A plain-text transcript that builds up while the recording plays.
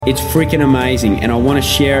It's freaking amazing, and I want to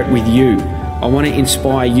share it with you. I want to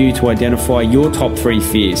inspire you to identify your top 3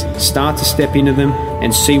 fears. Start to step into them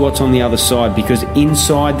and see what's on the other side, because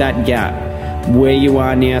inside that gap, where you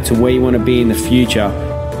are now to where you want to be in the future,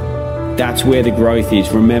 that's where the growth is.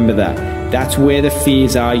 Remember that. That's where the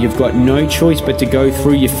fears are. You've got no choice but to go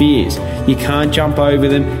through your fears. You can't jump over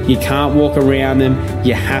them. You can't walk around them.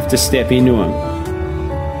 You have to step into them.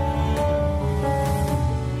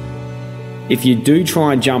 If you do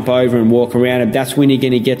try and jump over and walk around it, that's when you're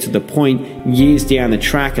going to get to the point years down the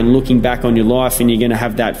track and looking back on your life, and you're going to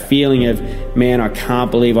have that feeling of, man, I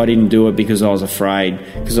can't believe I didn't do it because I was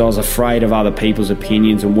afraid of other people's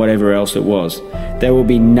opinions and whatever else it was. There will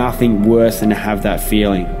be nothing worse than to have that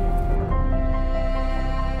feeling.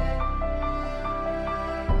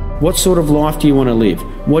 What sort of life do you want to live?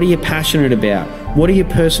 What are you passionate about? What are your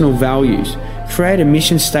personal values? Create a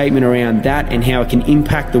mission statement around that and how it can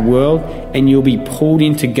impact the world, and you'll be pulled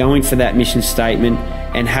into going for that mission statement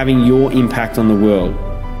and having your impact on the world.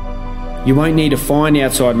 You won't need to find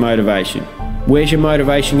outside motivation. Where's your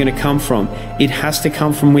motivation going to come from? It has to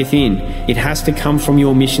come from within. It has to come from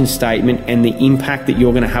your mission statement and the impact that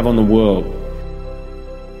you're going to have on the world.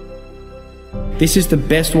 This is the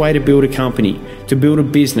best way to build a company, to build a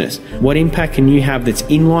business. What impact can you have that's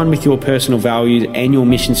in line with your personal values and your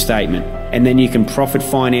mission statement? And then you can profit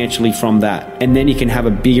financially from that. And then you can have a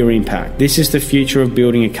bigger impact. This is the future of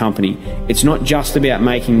building a company. It's not just about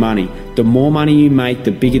making money. The more money you make,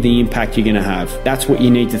 the bigger the impact you're going to have. That's what you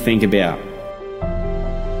need to think about.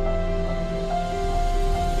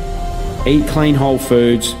 Eat clean whole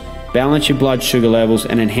foods, balance your blood sugar levels,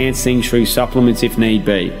 and enhance things through supplements if need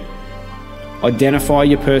be. Identify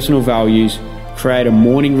your personal values, create a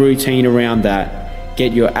morning routine around that,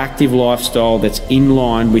 get your active lifestyle that's in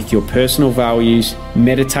line with your personal values,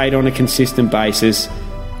 meditate on a consistent basis,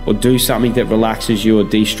 or do something that relaxes you or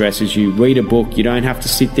de-stresses you. Read a book. You don't have to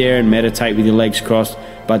sit there and meditate with your legs crossed,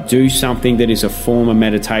 but do something that is a form of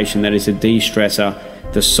meditation, that is a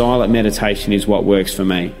de-stressor. The silent meditation is what works for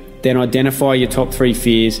me. Then identify your top 3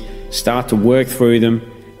 fears, start to work through them,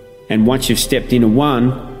 and once you've stepped into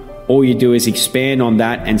one, all you do is expand on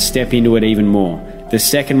that and step into it even more. The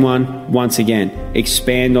second one, once again,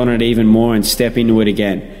 expand on it even more and step into it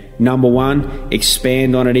again. Number 1,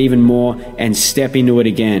 expand on it even more and step into it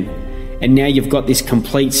again. And now you've got this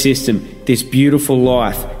complete system, this beautiful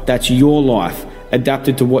life, that's your life,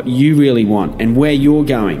 adapted to what you really want and where you're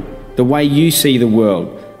going, the way you see the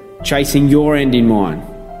world, chasing your end in mind.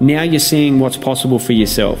 Now you're seeing what's possible for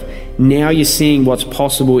yourself. Now you're seeing what's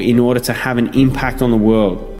possible in order to have an impact on the world.